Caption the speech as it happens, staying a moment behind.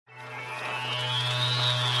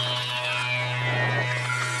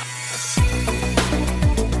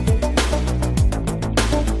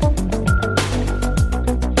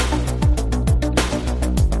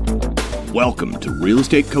Welcome to Real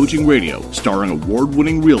Estate Coaching Radio, starring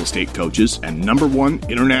award-winning real estate coaches and #1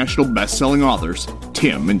 international best-selling authors,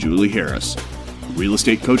 Tim and Julie Harris. Real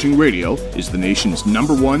Estate Coaching Radio is the nation's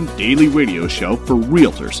 #1 daily radio show for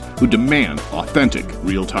realtors who demand authentic,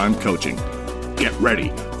 real-time coaching. Get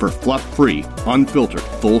ready for fluff-free, unfiltered,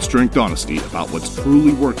 full-strength honesty about what's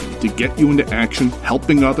truly working to get you into action,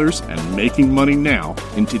 helping others, and making money now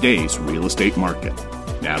in today's real estate market.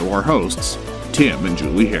 Now to our hosts, Tim and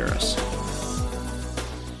Julie Harris.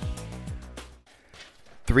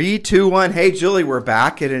 3, 2, 1. Hey, Julie, we're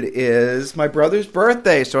back, and it is my brother's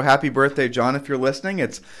birthday. So happy birthday, John, if you're listening.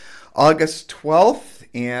 It's August 12th,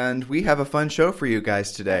 and we have a fun show for you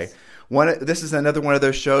guys today. This is another one of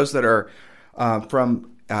those shows that are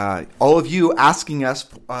from all of you asking us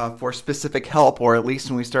for specific help, or at least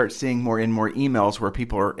when we start seeing more and more emails where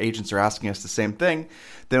people or agents are asking us the same thing,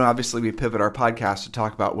 then obviously we pivot our podcast to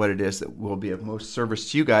talk about what it is that will be of most service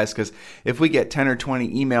to you guys. Because if we get 10 or 20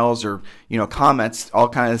 emails or comments all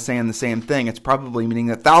kind of saying the same thing, it's probably meaning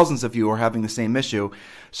that thousands of you are having the same issue.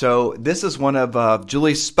 So this is one of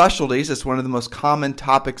Julie's specialties. It's one of the most common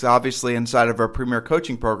topics, obviously, inside of our Premier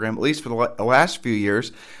Coaching Program, at least for the last few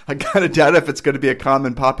years. I gotta doubt if it's going to be a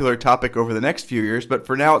common, popular topic over the next few years, but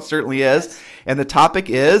for now it certainly is. And the topic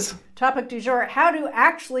is... Topic du jour, how to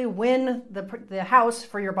actually win the house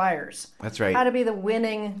for your buyers. That's right. How to be the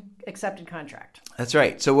winning accepted contract. That's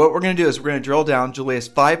right. So what we're going to do is we're going to drill down. Julie has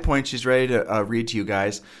 5 points she's ready to read to you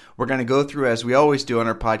guys. We're going to go through, as we always do on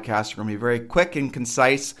our podcast. We're going to be very quick and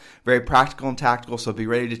concise, very practical and tactical, so be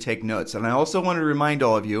ready to take notes. And I also want to remind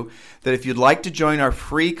all of you that if you'd like to join our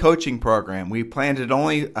free coaching program, we planned on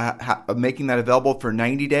only making that available for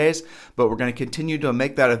 90 days, but we're going to continue to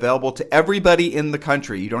make that available to everybody in the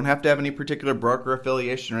country. You don't have to have any particular broker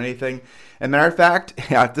affiliation or anything. As a matter of fact,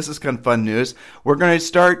 this is kind of fun news, we're going to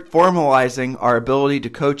start formalizing our ability to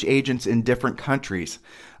coach agents in different countries.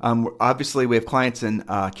 Obviously, we have clients in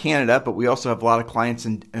Canada, but we also have a lot of clients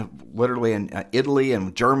in literally in Italy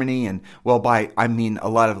and Germany, and I mean a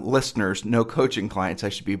lot of listeners, no coaching clients. I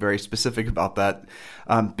should be very specific about that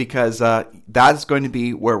because that is going to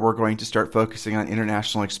be where we're going to start focusing on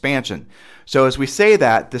international expansion. So as we say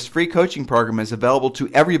that, this free coaching program is available to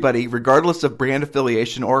everybody, regardless of brand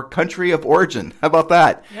affiliation or country of origin. How about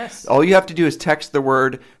that? Yes. All you have to do is text the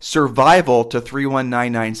word survival to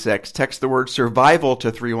 31996. Text the word survival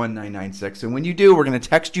to 31996. And when you do, we're going to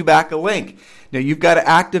text you back a link. Now, you've got to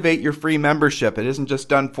activate your free membership. It isn't just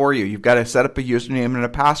done for you. You've got to set up a username and a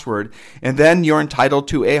password. And then you're entitled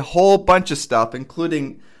to a whole bunch of stuff,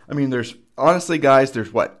 including, there's honestly, guys, there's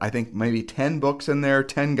I think maybe 10 books in there,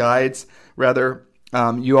 10 guides, rather.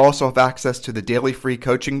 You also have access to the daily free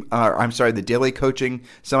coaching, the daily coaching,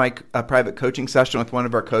 semi-private coaching session with one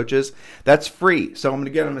of our coaches. That's free. So I'm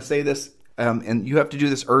going to say this, and you have to do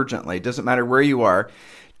this urgently. It doesn't matter where you are.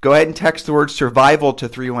 Go ahead and text the word survival to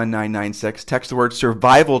 31996. Text the word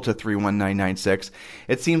survival to 31996.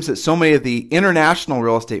 It seems that so many of the international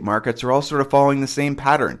real estate markets are all sort of following the same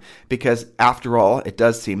pattern because, after all, it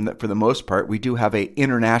does seem that for the most part, we do have an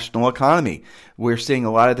international economy. We're seeing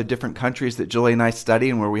a lot of the different countries that Julie and I study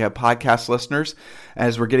and where we have podcast listeners.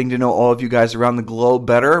 As we're getting to know all of you guys around the globe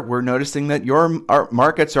better, we're noticing that our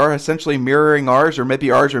markets are essentially mirroring ours, or maybe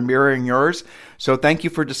ours are mirroring yours. So thank you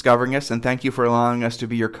for discovering us, and thank you for allowing us to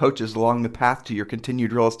be your coaches along the path to your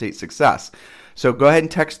continued real estate success. So go ahead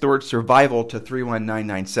and text the word survival to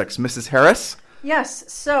 31996. Mrs. Harris?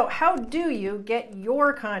 Yes. So how do you get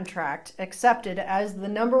your contract accepted as the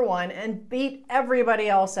 #1 and beat everybody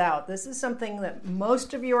else out? This is something that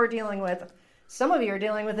most of you are dealing with. Some of you are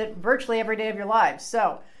dealing with it virtually every day of your lives.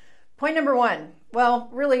 So point #1,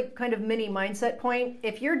 really kind of mini mindset point.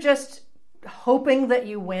 If you're just hoping that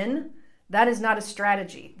you win, that is not a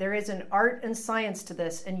strategy. There is an art and science to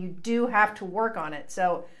this, and you do have to work on it.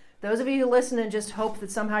 So those of you who listen and just hope that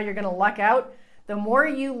somehow you're going to luck out, the more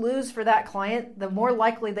you lose for that client, the more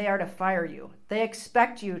likely they are to fire you. They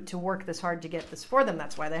expect you to work this hard to get this for them.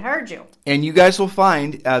 That's why they hired you. And you guys will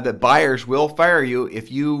find that buyers will fire you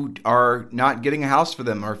if you are not getting a house for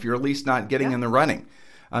them, or if you're at least not getting in the running.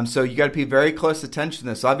 So you got to pay very close attention to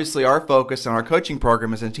this. Obviously, our focus on our coaching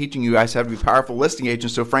program is in teaching you guys how to be powerful listing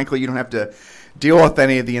agents. So frankly, you don't have to deal with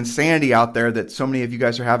any of the insanity out there that so many of you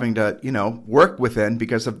guys are having to, work within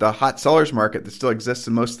because of the hot sellers market that still exists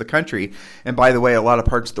in most of the country. And by the way, a lot of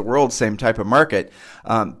parts of the world, same type of market.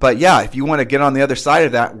 But yeah, if you want to get on the other side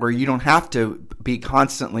of that where you don't have to be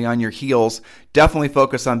constantly on your heels definitely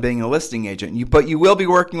focus on being a listing agent. But you will be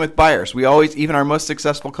working with buyers. We always, even our most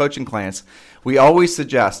successful coaching clients, we always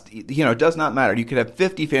suggest, it does not matter. You could have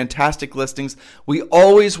 50 fantastic listings. We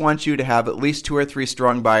always want you to have at least 2 or 3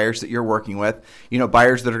 strong buyers that you're working with,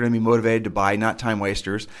 buyers that are going to be motivated to buy, not time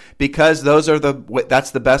wasters, because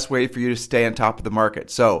that's the best way for you to stay on top of the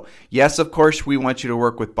market. So yes, of course, we want you to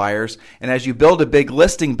work with buyers. And as you build a big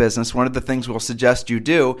listing business, one of the things we'll suggest you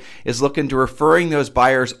do is look into referring those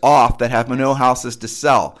buyers off that have no houses to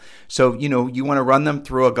sell. So, you want to run them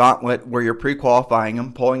through a gauntlet where you're pre-qualifying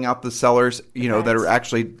them, pulling out the sellers, that are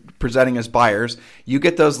actually presenting as buyers. You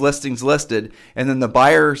get those listings listed, and then the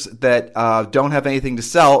buyers that don't have anything to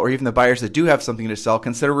sell, or even the buyers that do have something to sell,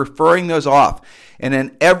 consider referring those off. And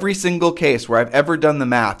in every single case where I've ever done the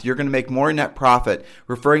math, you're going to make more net profit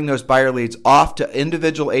referring those buyer leads off to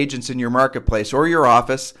individual agents in your marketplace or your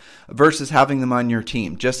office versus having them on your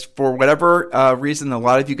team. Just for whatever reason, a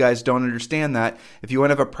lot of you guys don't understand that. If you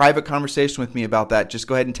want to have a private conversation with me about that, just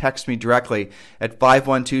go ahead and text me directly at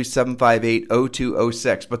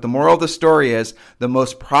 512-758-0206. But the moral of the story is the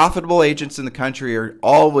most profitable agents in the country are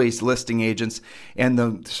always listing agents.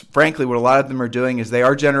 And frankly, what a lot of them are doing is they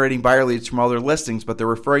are generating buyer leads from all their listings, but they're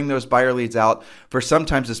referring those buyer leads out for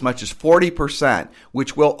sometimes as much as 40%,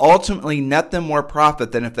 which will ultimately net them more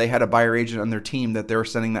profit than if they had a buyer agent on their team that they were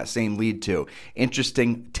sending that same lead to.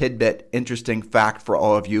 Interesting tidbit, interesting fact for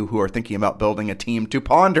all of you who are thinking about building a team to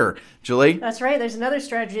ponder. Julie? That's right. There's another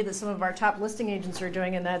strategy that some of our top listing agents are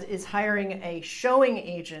doing, and that is hiring a showing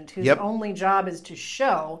agent whose only job is to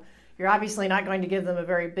show. You're obviously not going to give them a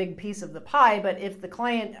very big piece of the pie, but if the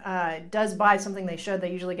client does buy something they showed,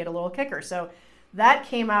 they usually get a little kicker. So that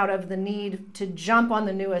came out of the need to jump on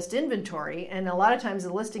the newest inventory, and a lot of times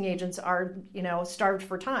the listing agents are, starved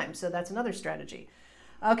for time. So that's another strategy.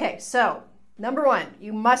 Okay, so number 1,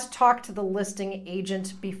 you must talk to the listing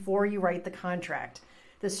agent before you write the contract.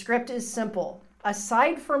 The script is simple.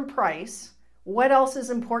 Aside from price, what else is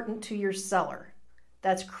important to your seller?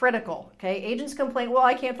 That's critical, okay? Agents complain, well,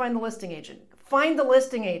 I can't find the listing agent. Find the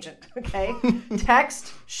listing agent, okay?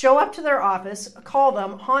 Text, show up to their office, call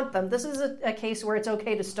them, haunt them. This is a case where it's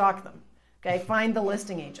okay to stalk them, okay? Find the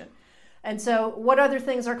listing agent. And so what other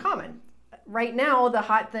things are common? Right now, the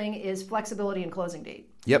hot thing is flexibility and closing date.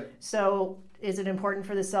 Yep. So is it important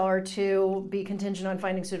for the seller to be contingent on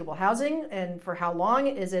finding suitable housing, and for how long?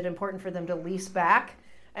 Is it important for them to lease back,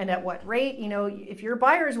 and at what rate? If your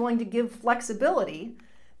buyer is willing to give flexibility,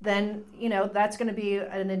 then, that's going to be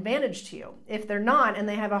an advantage to you. If they're not and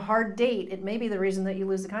they have a hard date, it may be the reason that you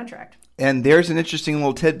lose the contract. And there's an interesting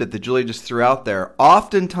little tidbit that Julie just threw out there.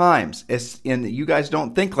 Oftentimes, and you guys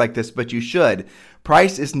don't think like this, but you should,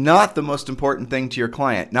 price is not the most important thing to your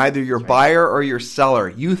client, neither your buyer or your seller.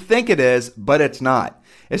 You think it is, but it's not,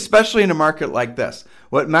 especially in a market like this.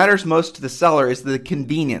 What matters most to the seller is the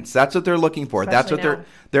convenience. That's what they're looking for. Especially That's what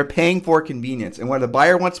they're paying for, convenience. And what the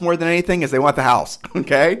buyer wants more than anything is they want the house,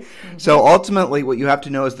 okay? Mm-hmm. So ultimately what you have to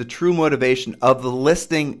know is the true motivation of the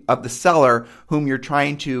listing of the seller whom you're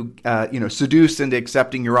trying to seduce into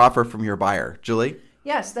accepting your offer from your buyer. Julie?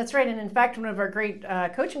 Yes, that's right. And in fact, one of our great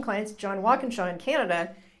coaching clients, John Walkinshaw in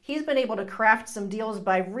Canada, he's been able to craft some deals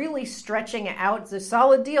by really stretching out. It's a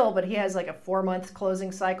solid deal, but he has like a 4-month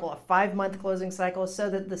closing cycle, a 5-month closing cycle, so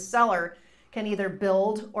that the seller can either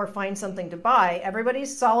build or find something to buy.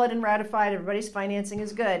 Everybody's solid and ratified. Everybody's financing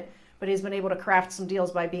is good, but he's been able to craft some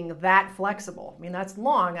deals by being that flexible. I mean, that's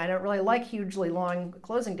long. I don't really like hugely long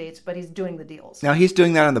closing dates, but he's doing the deals. Now, he's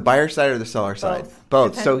doing that on the buyer side or the seller side?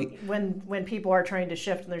 Both. So when people are trying to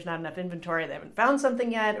shift and there's not enough inventory, they haven't found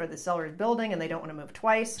something yet, or the seller is building and they don't want to move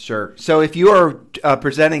twice. Sure. So if you are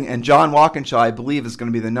presenting, and John Walkinshaw, I believe, is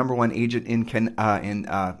going to be the #1 agent in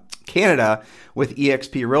Canada with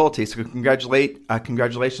eXp Realty. So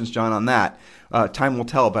congratulations, John, on that. Time will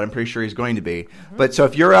tell, but I'm pretty sure he's going to be. Mm-hmm. But so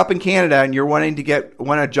if you're up in Canada and you're wanting to get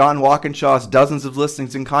one of John Walkinshaw's dozens of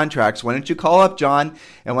listings and contracts, why don't you call up John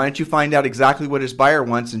and why don't you find out exactly what his buyer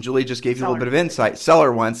wants? And Julie just gave you a little bit of insight.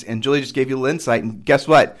 Seller wants, and Julie just gave you a little insight. And guess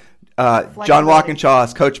what? John Walkinshaw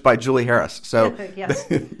is coached by Julie Harris. So yes,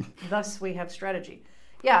 thus we have strategy.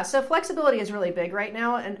 Yeah, so flexibility is really big right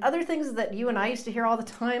now. And other things that you and I used to hear all the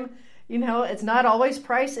time, it's not always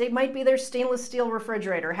price. It might be their stainless steel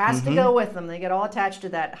refrigerator. Has to go with them. They get all attached to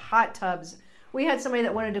that. Hot tubs. We had somebody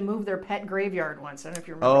that wanted to move their pet graveyard once. I don't know if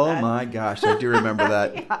you remember that. Oh my gosh, I do remember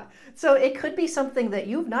that. Yeah. So it could be something that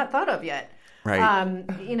you've not thought of yet. Right.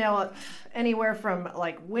 Anywhere from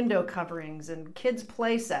like window coverings and kids'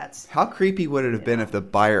 play sets. How creepy would it have been if the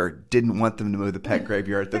buyer didn't want them to move the pet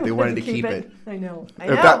graveyard, that they wanted to keep it? I know.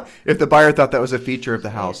 If the buyer thought that was a feature of the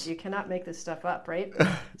house. Yes, you cannot make this stuff up, right?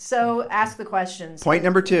 So ask the questions. Point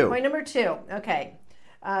number 2. Okay.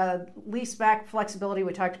 Lease back flexibility,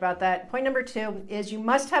 we talked about that. Point number 2 is you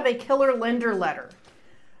must have a killer lender letter,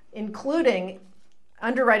 including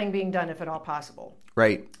underwriting being done if at all possible.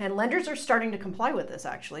 Right. And lenders are starting to comply with this,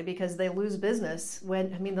 actually, because they lose business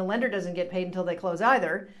the lender doesn't get paid until they close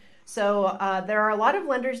either. So there are a lot of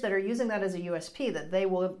lenders that are using that as a USP, that they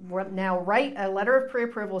will now write a letter of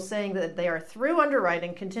pre-approval saying that they are through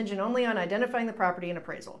underwriting contingent only on identifying the property and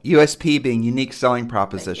appraisal. USP being unique selling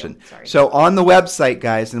proposition. Sorry. So on the website,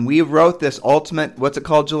 guys, and we wrote this ultimate, what's it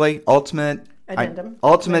called, Julie? Ultimate Addendum.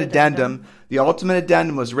 Ultimate addendum. The ultimate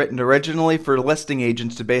addendum was written originally for listing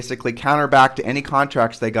agents to basically counter back to any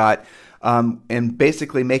contracts they got, and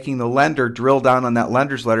basically making the lender drill down on that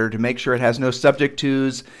lender's letter to make sure it has no subject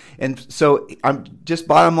tos. And so I'm just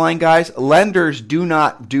bottom line, guys, lenders do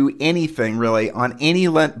not do anything really on any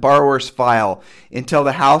borrower's file until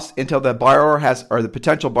the borrower has, or the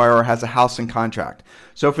potential borrower has, a house in contract.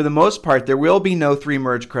 So for the most part, there will be no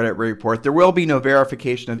 3-merge credit report. There will be no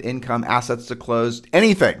verification of income, assets to close,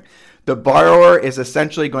 anything. The borrower is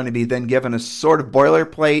essentially going to be then given a sort of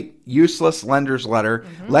boilerplate, useless lender's letter.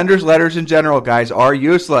 Mm-hmm. Lender's letters in general, guys, are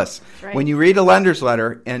useless. Right. When you read a lender's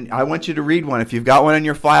letter, and I want you to read one, if you've got one in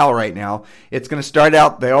your file right now, it's going to start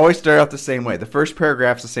out, they always start out the same way. The first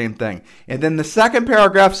paragraph's the same thing. And then the second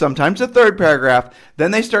paragraph, sometimes the third paragraph, then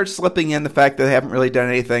they start slipping in the fact that they haven't really done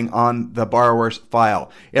anything on the borrower's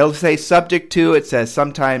file. It'll say subject to, it says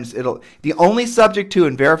sometimes the only subject to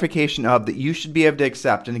and verification of that you should be able to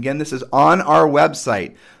accept, and again, this is on our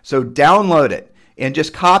website, so download it and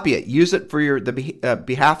just copy it. Use it for the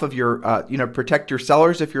behalf of your, protect your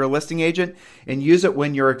sellers if you're a listing agent, and use it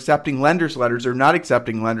when you're accepting lenders' letters or not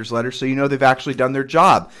accepting lenders' letters, so you know they've actually done their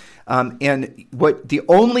job. And the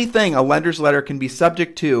only thing a lender's letter can be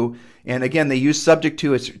subject to, and again, they use subject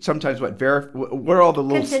to is sometimes what are all the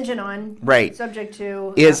little contingent on, right? Subject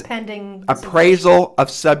to is pending appraisal of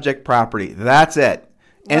subject property. That's it.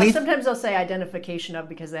 Well, sometimes they'll say identification of,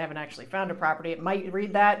 because they haven't actually found a property. It might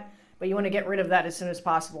read that, but you want to get rid of that as soon as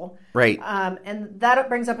possible. Right. And that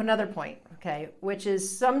brings up another point, okay, which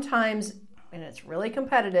is sometimes, and it's really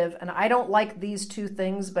competitive, and I don't like these two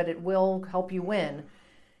things, but it will help you win.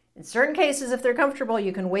 In certain cases, if they're comfortable,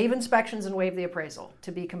 you can waive inspections and waive the appraisal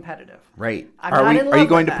to be competitive. Right. Are you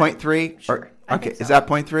going to point 3? Sure. Okay. So. Is that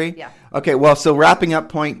point 3? Yeah. Okay. Well, so wrapping up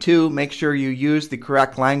point 2, make sure you use the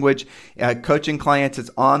correct language. Coaching clients,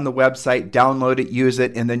 it's on the website. Download it, use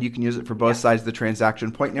it, and then you can use it for both sides of the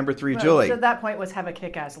transaction. Point number 3, Julie. So that point was have a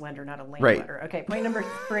kick-ass lender, not a lame letter. Okay. Point number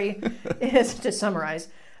 3 is, to summarize,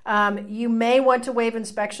 you may want to waive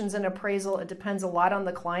inspections and appraisal. It depends a lot on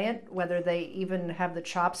the client, whether they even have the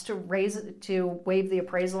chops to waive the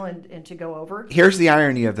appraisal and to go over. Here's the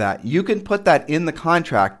irony of that. You can put that in the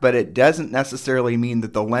contract, but it doesn't necessarily mean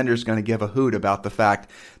that the lender's going to give a hoot about the fact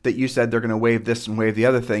that you said they're going to waive this and waive the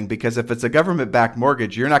other thing, because if it's a government-backed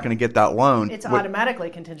mortgage, you're not going to get that loan. It's automatically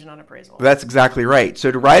contingent on appraisal. That's exactly right. So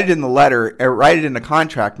to write it in the letter, or write it in the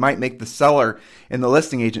contract, might make the seller and the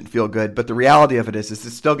listing agent feel good, but the reality of it is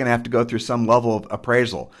it's still going to have to go through some level of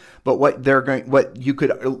appraisal. But what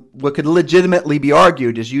could legitimately be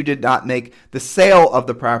argued is you did not make the sale of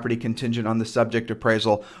the property contingent on the subject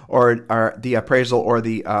appraisal or the appraisal or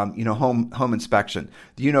the home inspection.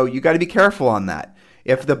 You got to be careful on that.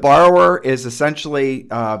 If the borrower is essentially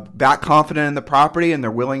back confident in the property and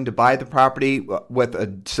they're willing to buy the property with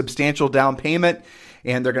a substantial down payment,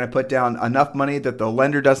 and they're going to put down enough money that the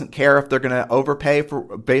lender doesn't care if they're going to overpay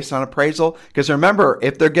based on appraisal. Because remember,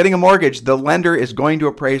 if they're getting a mortgage, the lender is going to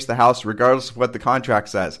appraise the house regardless of what the contract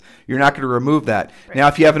says. You're not going to remove that. Right. Now,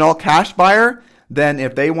 if you have an all-cash buyer, then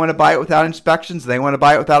if they want to buy it without inspections, they want to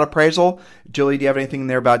buy it without appraisal. Julie, do you have anything in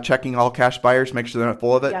there about checking all cash buyers, make sure they're not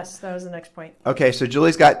full of it? Yes, that was the next point. Okay, so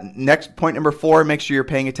Julie's got next point number 4. Make sure you're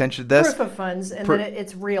paying attention to this. Proof of funds, and then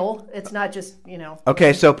it's real. It's not just,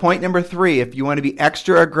 Okay, so point number 3, if you want to be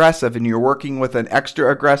extra aggressive and you're working with an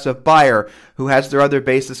extra aggressive buyer who has their other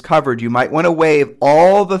bases covered, you might want to waive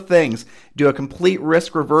all the things. Do a complete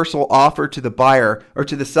risk reversal offer to the buyer, or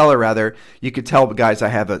to the seller rather. You could tell, guys, I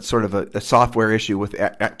have a sort of a software issue issue with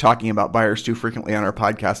talking about buyers too frequently on our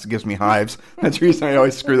podcast. It gives me hives. That's the reason I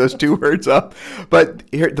always screw those two words up. But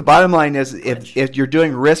here, the bottom line is if you're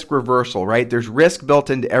doing risk reversal, right, there's risk built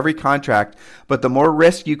into every contract, but the more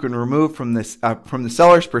risk you can remove from this from the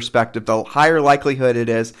seller's perspective, the higher likelihood it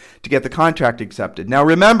is to get the contract accepted. Now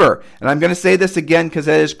remember, and I'm going to say this again because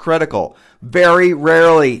it is critical, very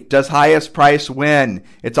rarely does highest price win.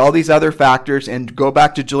 It's all these other factors, and go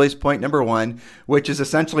back to Julie's point number 1, which is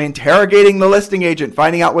essentially interrogating the listing agent,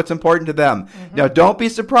 finding out what's important to them. Now, don't be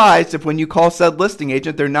surprised if when you call said listing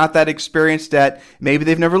agent, they're not that experienced at, maybe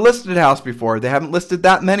they've never listed a house before, they haven't listed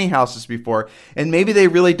that many houses before, and maybe they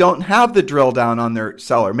really don't have the drill down on their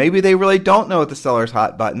seller. Maybe they really don't know the seller's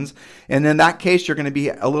hot buttons, and in that case, you're going to be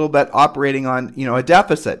a little bit operating on, a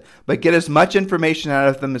deficit. But get as much information out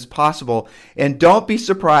of them as possible, and don't be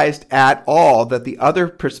surprised at all that the other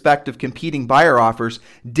prospective competing buyer offers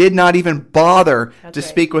did not even bother to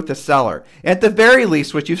speak with the seller. At the very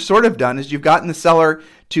least, what you've sort of done is you've gotten the seller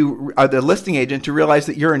to the listing agent to realize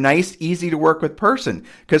that you're a nice, easy to work with person.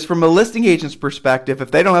 Because from a listing agent's perspective, if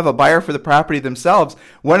they don't have a buyer for the property themselves,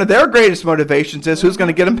 one of their greatest motivations is who's going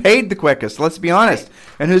to get them paid the quickest. Let's be honest,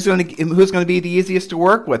 and who's going to be the easiest to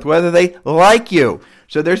work with, whether they like you.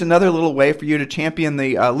 So there's another little way for you to champion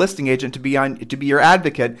the listing agent to be your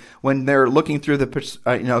advocate when they're looking through the,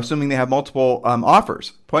 assuming they have multiple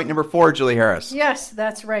offers. Point number 4, Julie Harris. Yes,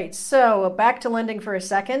 that's right. So back to lending for a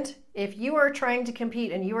second. If you are trying to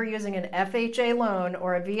compete and you are using an FHA loan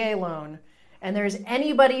or a VA loan, and there's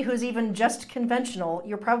anybody who's even just conventional,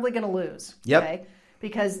 you're probably going to lose. Yep. Okay?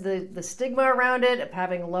 Because the stigma around it, of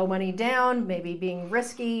having low money down, maybe being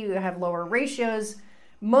risky, you have lower ratios.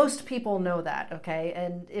 Most people know that, okay?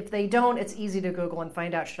 And if they don't, it's easy to Google and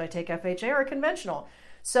find out, should I take FHA or conventional?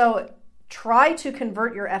 So try to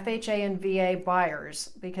convert your FHA and VA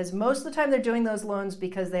buyers, because most of the time they're doing those loans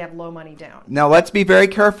because they have low money down. Now, let's be very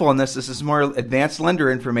careful on this. This is more advanced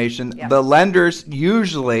lender information. Yeah. The lenders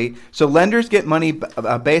lenders get money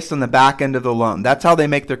based on the back end of the loan. That's how they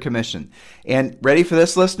make their commission. And ready for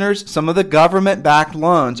this, listeners? Some of the government-backed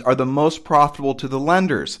loans are the most profitable to the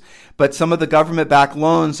lenders. But some of the government-backed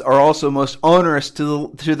loans are also most onerous to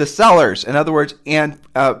the sellers. In other words, and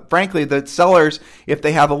frankly, the sellers, if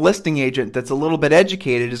they have a listing agent that's a little bit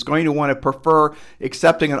educated, is going to want to prefer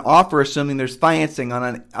accepting an offer, assuming there's financing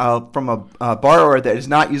on from a borrower that is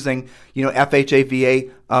not using, FHA,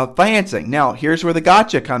 VA financing. Now, here's where the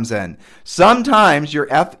gotcha comes in. Sometimes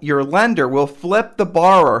your lender will flip the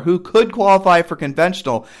borrower who could qualify for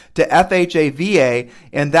conventional to FHA, VA,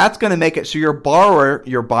 and that's going to make it so your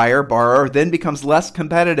buyer then becomes less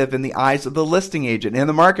competitive in the eyes of the listing agent in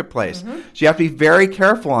the marketplace. So you have to be very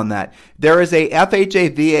careful on that. There is a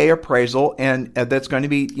FHA, VA appraisal, and that's going to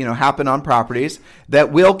be, happen on properties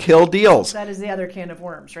that will kill deals. That is the other can of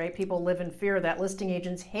worms, right? People live in fear that listing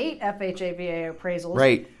agents hate FHA, VA appraisals.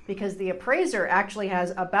 Right. Because the appraiser actually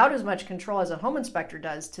has about as much control as a home inspector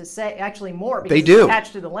does, to say actually more, because they do. It's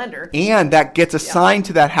attached to the lender. And that gets assigned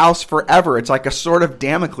to that house forever. It's like a sort of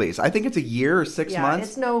Damocles. I think it's a year or 6 months.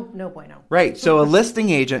 It's no bueno. Right. So a listing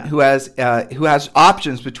agent who has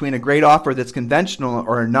options between a great offer that's conventional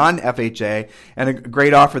or a non-FHA and a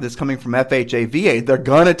great offer that's coming from FHA, VA, they're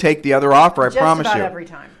going to take the other offer, I promise you. Just about every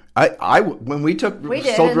time. When we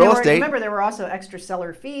sold real estate. Remember, there were also extra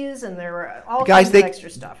seller fees, and there were all kinds of extra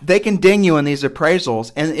stuff. They can ding you in these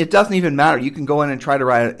appraisals, and it doesn't even matter. You can go in and try to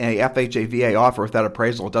write a FHA, VA offer with that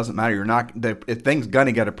appraisal. It doesn't matter. The thing's going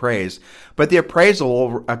to get appraised. But the appraisal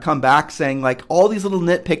will come back saying like all these little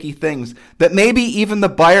nitpicky things that maybe even the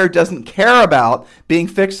buyer doesn't care about being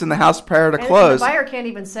fixed in the house prior to close. The buyer can't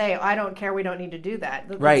even say, I don't care, we don't need to do that.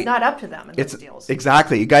 Right. It's not up to them in those deals.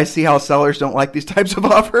 Exactly. You guys see how sellers don't like these types of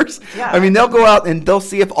offers? Yeah. I mean, they'll go out and they'll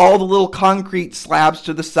see if all the little concrete slabs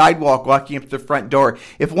to the sidewalk walking up to the front door,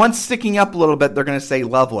 if one's sticking up a little bit, they're going to say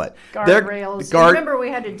level it. Guardrails. Remember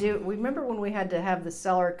when we had to have the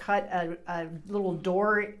seller cut a little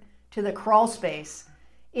door to the crawl space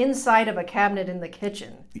inside of a cabinet in the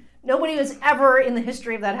kitchen. Nobody has ever in the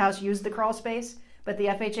history of that house used the crawl space, but the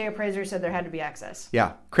FHA appraiser said there had to be access.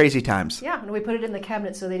 Yeah, crazy times. Yeah, and we put it in the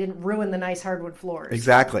cabinet so they didn't ruin the nice hardwood floors.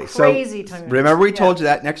 Exactly. Crazy times. Remember we told you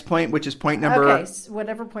that next point, which is point number... Okay,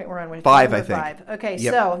 whatever point we're on with. 5, I think. 5. Okay,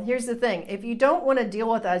 So here's the thing. If you don't want to deal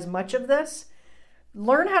with as much of this,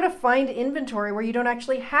 learn how to find inventory where you don't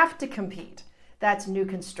actually have to compete. That's new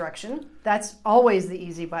construction. That's always the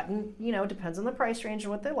easy button. Depends on the price range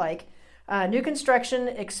and what they like. New construction,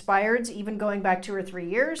 expireds, even going back 2 or 3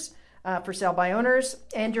 years, for sale by owners,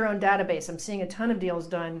 and your own database. I'm seeing a ton of deals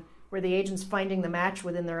done where the agent's finding the match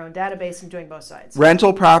within their own database and doing both sides.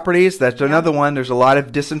 Rental properties, that's another one. There's a lot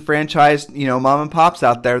of disenfranchised, mom and pops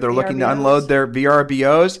out there. They're looking to unload their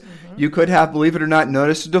VRBOs. You could have, believe it or not,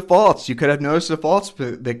 notice of defaults. You could have notice of defaults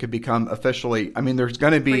that could become officially, there's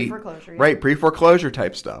going to be pre-foreclosure, right, pre-foreclosure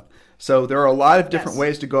type stuff. So there are a lot of different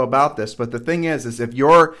ways to go about this. But the thing is if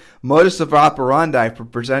your modus operandi for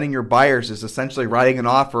presenting your buyers is essentially writing an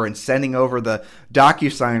offer and sending over the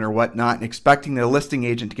DocuSign or whatnot and expecting the listing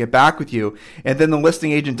agent to get back with you, and then the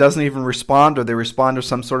listing agent doesn't even respond, or they respond to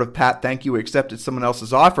some sort of pat thank you, accepted someone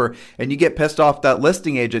else's offer, and you get pissed off that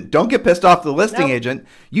listing agent, don't get pissed off the listing agent.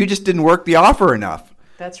 You just didn't work the offer enough.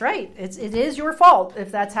 That's right. It is your fault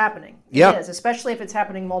if that's happening. Yep. It is, especially if it's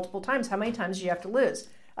happening multiple times. How many times do you have to lose?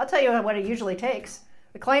 I'll tell you what it usually takes.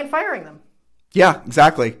 The client firing them. Yeah,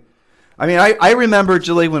 exactly. I remember,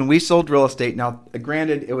 Julie, when we sold real estate. Now,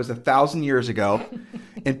 granted, it was 1,000 years ago,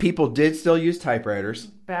 and people did still use typewriters.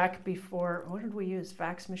 Back before, what did we use?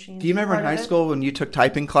 Fax machines? Do you remember in high school when you took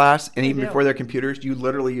typing class, and even before their computers, you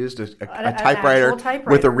literally used a typewriter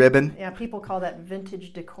with a ribbon? Yeah, people call that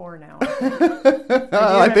vintage decor now.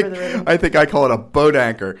 I think I call it a boat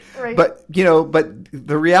anchor. Right. But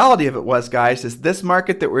the reality of it was, guys, is this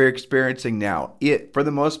market that we're experiencing now, it, for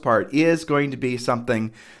the most part, is going to be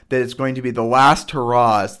something that is going to be the last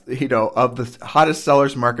hurrahs, of the hottest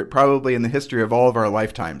sellers market probably in the history of all of our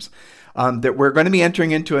lifetimes. That we're going to be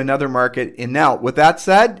entering into another market. And now, with that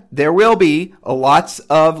said, there will be lots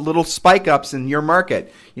of little spike ups in your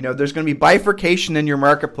market. There's going to be bifurcation in your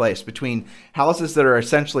marketplace between houses that are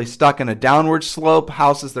essentially stuck in a downward slope,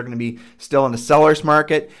 houses that are going to be still in a seller's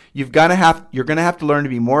market. You're going to have to learn to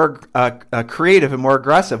be more creative and more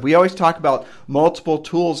aggressive. We always talk about multiple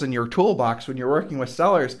tools in your toolbox when you're working with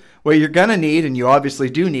sellers. Well, you're going to need, and you obviously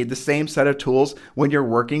do need, the same set of tools when you're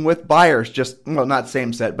working with buyers. Not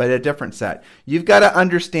same set, but a different set. You've got to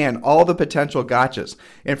understand all the potential gotchas.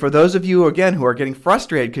 And for those of you, again, who are getting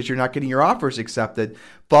frustrated because you're not getting your offers accepted,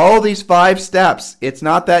 follow these 5 steps. It's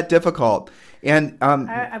not that difficult. And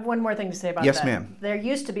I have one more thing to say about that. Yes, ma'am. There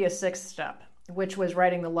used to be a 6th step, which was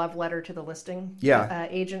writing the love letter to the listing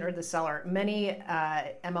agent or the seller. Many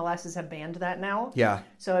MLSs have banned that now. Yeah.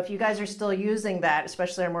 So if you guys are still using that,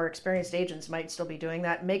 especially our more experienced agents might still be doing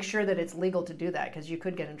that, make sure that it's legal to do that because you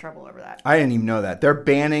could get in trouble over that. I didn't even know that. They're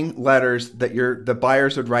banning letters that the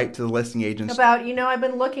buyers would write to the listing agents. About, I've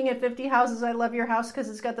been looking at 50 houses. I love your house because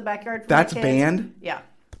it's got the backyard for my kids. That's banned? Yeah.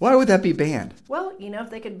 Why would that be banned? Well, if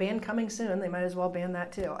they could ban coming soon, they might as well ban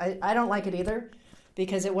that too. I don't like it either.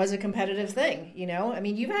 Because it was a competitive thing,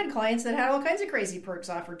 you've had clients that had all kinds of crazy perks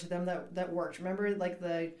offered to them that worked. Remember, like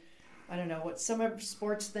what summer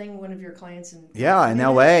sports thing? One of your clients in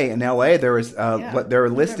LA, there was there were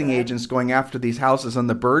listing agents going after these houses on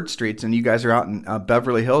the Bird Streets, and you guys are out in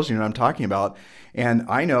Beverly Hills. You know what I'm talking about. And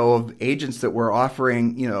I know of agents that were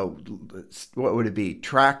offering, what would it be,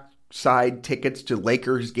 track side tickets to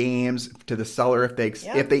Lakers games to the seller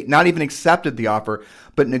if they not even accepted the offer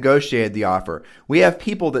but negotiated the offer. We have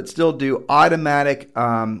people that still do automatic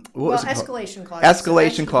escalation clauses.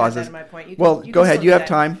 Escalation clauses. My point. Go ahead. You have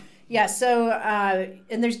time. Yeah. So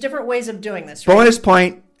and there's different ways of doing this. Right? Bonus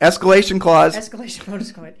point. Escalation clause. Escalation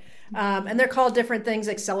bonus point. And they're called different things.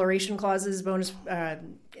 Acceleration clauses. Bonus.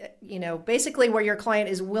 Basically where your client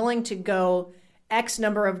is willing to go X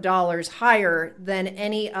number of dollars higher than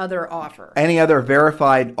any other offer. Any other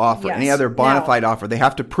verified offer, yes. Any other bona fide offer. They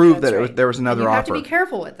have to prove that there was another offer. You have to be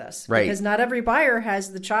careful with this. Right. Because not every buyer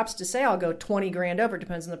has the chops to say, I'll go 20 grand over. It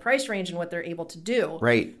depends on the price range and what they're able to do.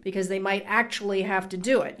 Right. Because they might actually have to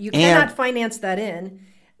do it. You cannot finance that in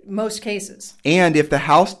most cases. And if the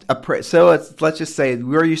house, so let's just say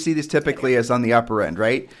where you see this typically is on the upper end,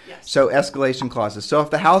 right? Yes. So escalation clauses. So if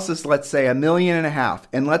the house is, let's say, $1.5 million,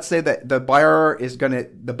 and let's say that the buyer is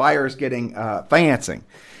getting financing,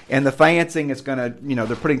 and the financing is going to,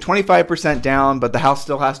 they're putting 25% down, but the house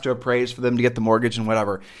still has to appraise for them to get the mortgage and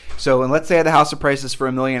whatever. So, and let's say the house appraises for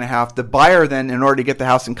 $1.5 million. The buyer then, in order to get the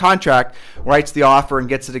house in contract, writes the offer and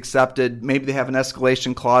gets it accepted. Maybe they have an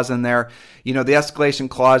escalation clause in there. The escalation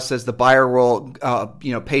clause says the buyer will,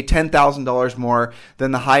 pay $10,000 more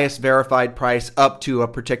than the highest verified price up to a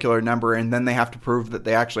particular number, and then they have to prove that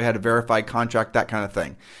they actually had a verified contract, that kind of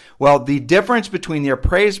thing. Well, the difference between the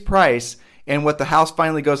appraised price and what the house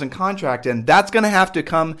finally goes in contract in, that's going to have to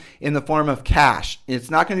come in the form of cash. It's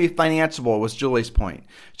not going to be financeable, was Julie's point.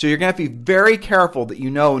 So you're going to have to be very careful that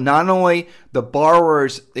not only the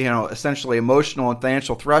borrower's, essentially emotional and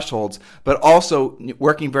financial thresholds, but also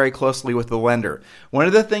working very closely with the lender. One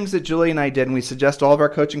of the things that Julie and I did, and we suggest all of our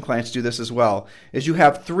coaching clients do this as well, is you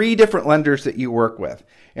have 3 different lenders that you work with.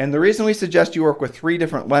 And the reason we suggest you work with 3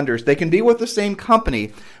 different lenders, they can be with the same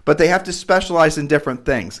company, but they have to specialize in different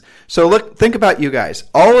things. So think about you guys.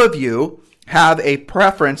 All of you have a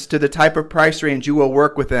preference to the type of price range you will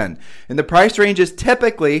work within. And the price range is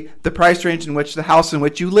typically the price range in which the house in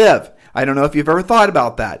which you live. I don't know if you've ever thought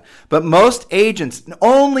about that, but most agents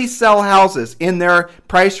only sell houses in their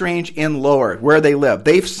price range and lower, where they live.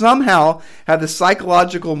 They've somehow have the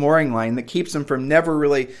psychological mooring line that keeps them from never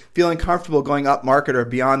really feeling comfortable going up market or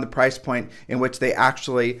beyond the price point in which they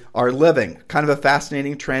actually are living. Kind of a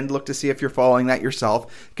fascinating trend. Look to see if you're following that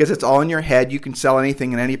yourself, because it's all in your head. You can sell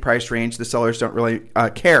anything in any price range. The sellers don't really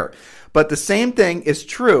care. But the same thing is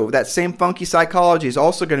true. That same funky psychology is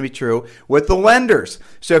also going to be true with the lenders.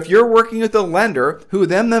 So if you're working with a lender who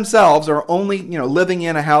themselves are only, living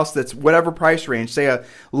in a house that's whatever price range, say a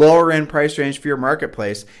lower end price range for your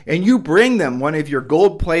marketplace, and you bring them one of your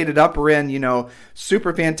gold-plated upper end,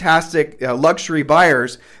 super fantastic luxury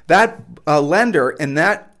buyers, that lender and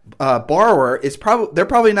that borrower they're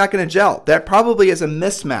probably not going to gel. That probably is a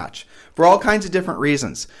mismatch for all kinds of different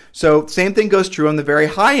reasons. So same thing goes true on the very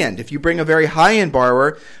high end. If you bring a very high end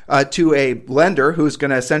borrower to a lender who's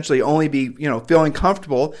going to essentially only be, feeling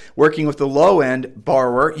comfortable working with the low end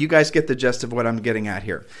borrower, you guys get the gist of what I'm getting at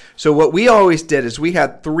here. So what we always did is we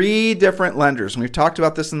had 3 different lenders, and we've talked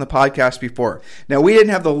about this in the podcast before. Now, we didn't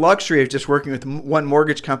have the luxury of just working with one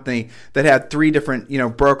mortgage company that had 3 different,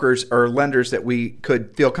 brokers or lenders that we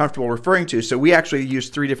could feel comfortable referring to. So we actually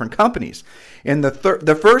used 3 different companies. And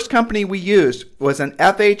the first company we used was an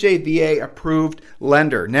FHA VA approved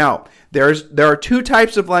lender. Now, there are 2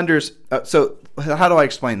 types of lenders. So how do I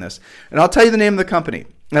explain this? And I'll tell you the name of the company.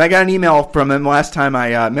 And I got an email from him last time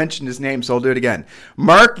I mentioned his name, so I'll do it again.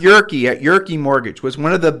 Mark Yerke at Yerke Mortgage was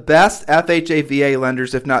one of the best FHA VA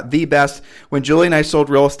lenders, if not the best, when Julie and I sold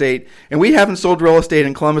real estate. And we haven't sold real estate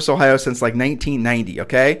in Columbus, Ohio since like 1990,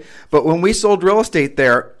 okay? But when we sold real estate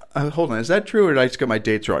there, hold on, is that true or did I just get my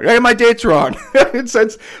dates wrong? I got my dates wrong.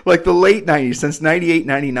 Since like the late 90s, since 98,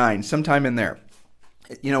 99, sometime in there.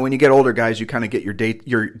 When you get older, guys, you kind of get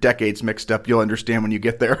your decades mixed up. You'll understand when you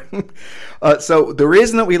get there. So the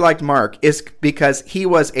reason that we liked Mark is because he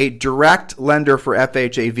was a direct lender for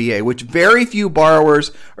FHA VA, which very few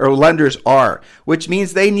borrowers or lenders are, which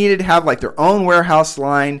means they needed to have like their own warehouse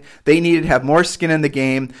line. They needed to have more skin in the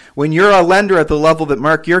game. When you're a lender at the level that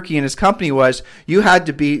Mark Yerke and his company was, you had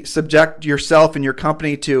to be subject yourself and your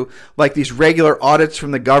company to like these regular audits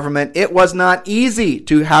from the government. It was not easy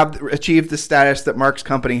to achieve the status that Mark's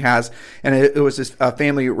company has, and it was this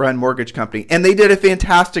family-run mortgage company, and they did a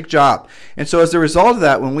fantastic job. And so as a result of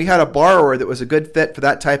that, when we had a borrower that was a good fit for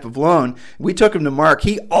that type of loan, we took him to Mark.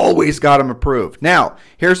 He always got him approved. Now,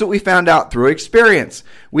 here's what we found out through experience.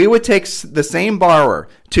 We would take the same borrower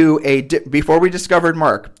before we discovered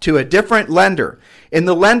Mark, to a different lender. And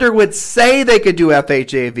the lender would say they could do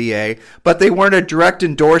FHA VA, but they weren't a direct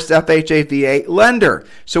endorsed FHA VA lender.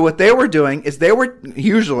 So what they were doing is they were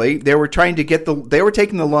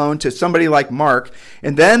taking the loan to somebody like Mark,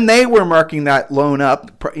 and then they were marking that loan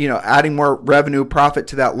up, adding more revenue profit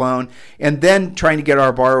to that loan, and then trying to get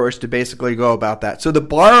our borrowers to basically go about that. So the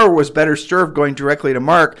borrower was better served going directly to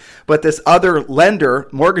Mark, but this other lender,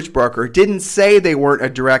 mortgage broker, didn't say they weren't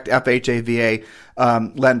a direct FHA VA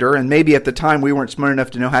lender, and maybe at the time we weren't smart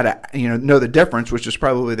enough to know how to know the difference, which is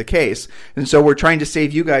probably the case. And so we're trying to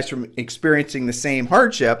save you guys from experiencing the same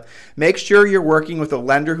hardship. Make sure you're working with a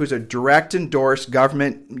lender who's a direct endorsed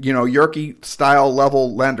government, Yerke style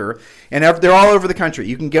level lender, and they're all over the country.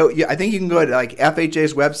 You can go. I think you can go to like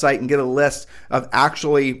FHA's website and get a list of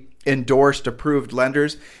actually endorsed, approved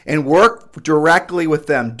lenders, and work directly with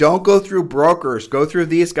them. Don't go through brokers. Go through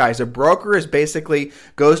these guys. A broker is basically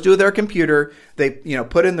goes to their computer. They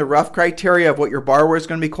put in the rough criteria of what your borrower is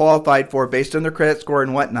going to be qualified for based on their credit score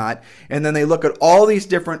and whatnot, and then they look at all these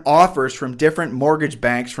different offers from different mortgage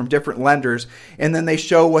banks, from different lenders, and then they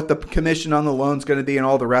show what the commission on the loan is going to be and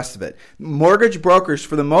all the rest of it. Mortgage brokers,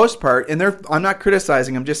 for the most part, and I'm not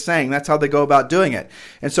criticizing, I'm just saying that's how they go about doing it.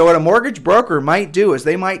 And so what a mortgage broker might do is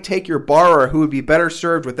they might take your borrower who would be better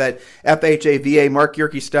served with that FHA VA Mark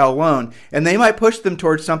Yerke style loan, and they might push them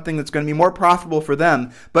towards something that's going to be more profitable for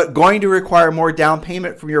them, but going to require more down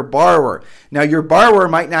payment from your borrower. Now, your borrower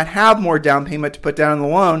might not have more down payment to put down on the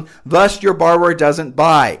loan, thus your borrower doesn't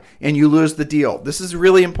buy, and you lose the deal. This is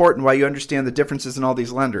really important while you understand the differences in all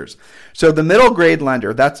these lenders. So the middle grade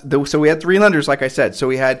lender, so we had 3 lenders, like I said. So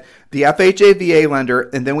we had the FHA VA lender,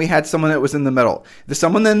 and then we had someone that was in the middle. The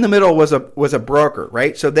someone in the middle was a broker,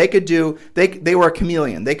 right? So they could do, they were a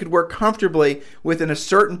chameleon. They could work comfortably within a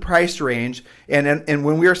certain price range. And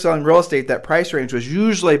when we were selling real estate, that price range was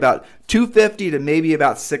usually about $250 to maybe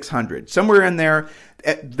about $600, somewhere in there.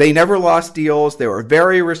 They never lost deals. They were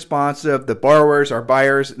very responsive. The borrowers, our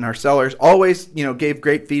buyers, and our sellers always, gave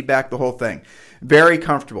great feedback, the whole thing. Very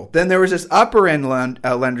comfortable. Then there was this upper end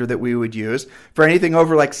lender that we would use for anything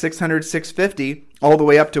over like $600, $650, all the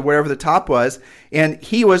way up to wherever the top was. And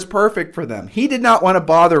he was perfect for them. He did not want to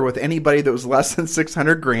bother with anybody that was less than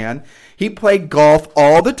 $600,000. He played golf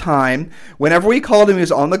all the time. Whenever we called him, he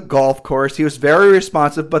was on the golf course. He was very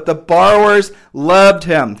responsive, but the borrowers loved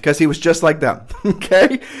him because he was just like them.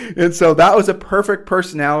 Okay. And so that was a perfect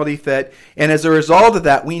personality fit. And as a result of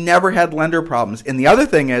that, we never had lender problems. And the other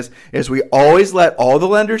thing is we always let all the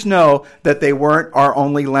lenders know that they weren't our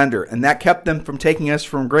only lender. And that kept them from taking us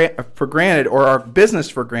for granted, or our business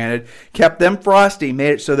for granted, kept them frosty,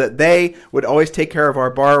 made it so that they would always take care of our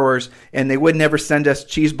borrowers, and they would never send us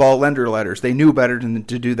cheeseball lender letters. They knew better than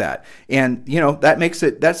to do that. And, that makes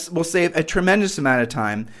it, will save a tremendous amount of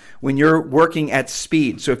time when you're working at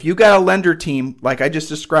speed. So if you've got a lender team, like I just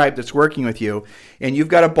described, that's working with you, and you've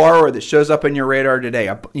got a borrower that shows up on your radar today,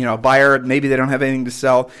 a buyer, maybe they don't have anything to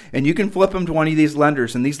sell, and you can flip them to one of these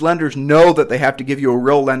lenders, and these lenders know that they have to give you a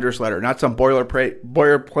real lender's letter, not some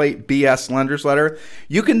boilerplate BS lender's letter.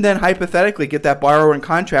 You can then hypothetically get that borrower in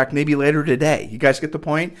contract maybe later today. You guys get the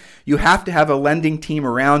point? You have to have a lending team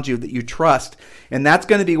around you that you trust, and that's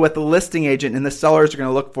going to be what the listing agent and the sellers are going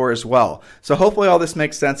to look for as well. So hopefully all this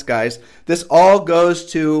makes sense, guys. This all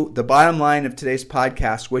goes to the bottom line of today's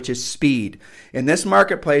podcast, which is speed. In this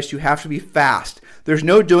marketplace, you have to be fast. There's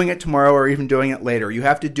no doing it tomorrow or even doing it later. You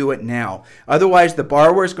have to do it now. Otherwise, the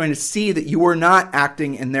borrower is going to see that you are not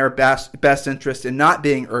acting in their best interest and not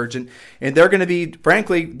being urgent. And they're going to be,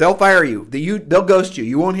 frankly, they'll fire you. They'll ghost you.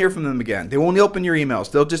 You won't hear from them again. They won't open your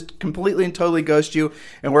emails. They'll just completely and totally ghost you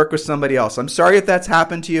and work with somebody else. I'm sorry if that's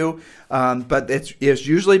happened to you, but it's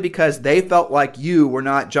usually because they felt like you were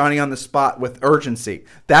not Johnny on the spot with urgency.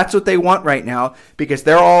 That's what they want right now, because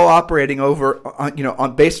they're all operating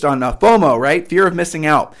based on FOMO, right? Fear of missing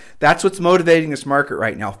out. That's what's motivating this market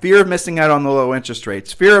right now. Fear of missing out on the low interest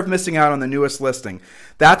rates. Fear of missing out on the newest listing.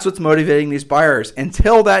 That's what's motivating these buyers.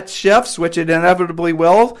 Until that shifts, which it inevitably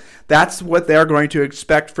will, that's what they're going to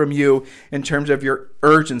expect from you in terms of your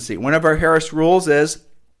urgency. One of our Harris rules is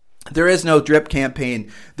there is no drip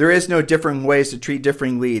campaign. There is no different ways to treat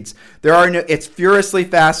differing leads. It's furiously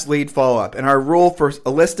fast lead follow-up. And our rule for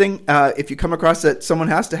a listing, if you come across that someone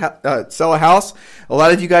has to sell a house, a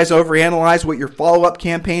lot of you guys overanalyze what your follow-up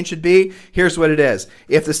campaign should be. Here's what it is.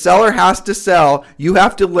 If the seller has to sell, you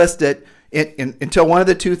have to list it until one of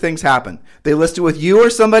the two things happen. They list it with you or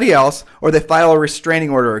somebody else, or they file a restraining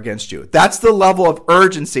order against you. That's the level of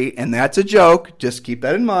urgency, and that's a joke. Just keep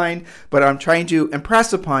that in mind. But I'm trying to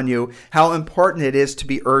impress upon you how important it is to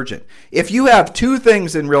be urgent. If you have two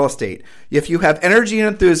things in real estate, if you have energy and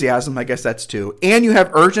enthusiasm, I guess that's two, and you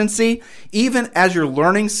have urgency, even as you're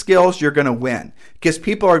learning skills, you're going to win, because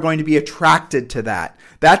people are going to be attracted to that.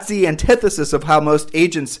 That's the antithesis of how most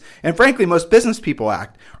agents and frankly most business people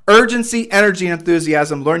act. Urgency, energy, and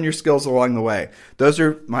enthusiasm. Learn your skills along the way. Those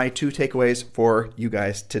are my two takeaways for you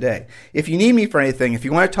guys today. If you need me for anything, if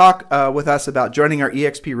you want to talk with us about joining our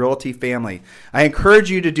eXp Realty family, I encourage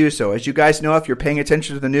you to do so. As you guys know, if you're paying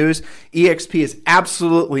attention to the news, eXp is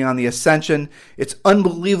absolutely on the ascension. It's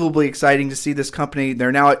unbelievably exciting to see this company.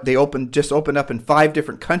 They just opened up in 5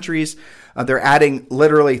 different countries. They're adding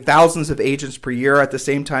literally thousands of agents per year. At the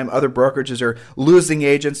same time, other brokerages are losing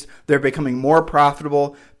agents. They're becoming more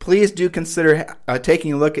profitable. Please do consider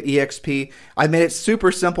taking a look at eXp. I made it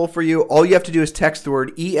super simple for you. All you have to do is text the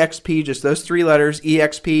word eXp, just those 3 letters,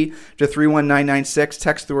 eXp to 31996.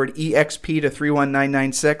 Text the word eXp to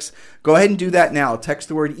 31996. Go ahead and do that now. Text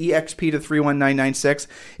the word eXp to 31996.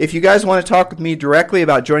 If you guys want to talk with me directly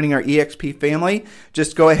about joining our eXp family,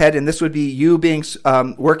 just go ahead, and this would be you being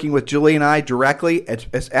working with Julie and I directly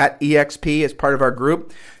at eXp as part of our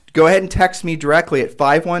group. Go ahead and text me directly at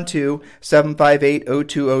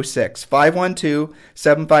 512-758-0206.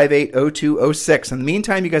 512-758-0206. In the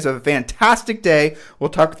meantime, you guys have a fantastic day. We'll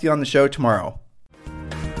talk with you on the show tomorrow.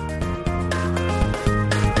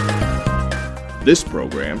 This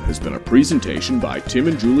program has been a presentation by Tim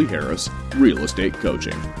and Julie Harris, Real Estate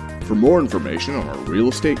Coaching. For more information on our real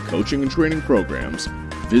estate coaching and training programs,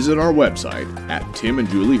 visit our website at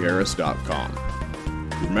timandjulieharris.com.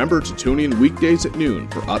 Remember to tune in weekdays at noon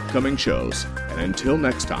for upcoming shows. And until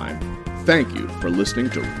next time, thank you for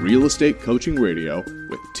listening to Real Estate Coaching Radio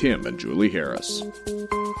with Tim and Julie Harris.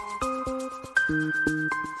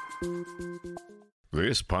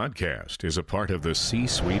 This podcast is a part of the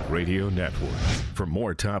C-Suite Radio Network. For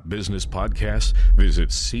more top business podcasts,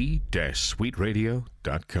 visit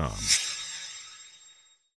c-suiteradio.com.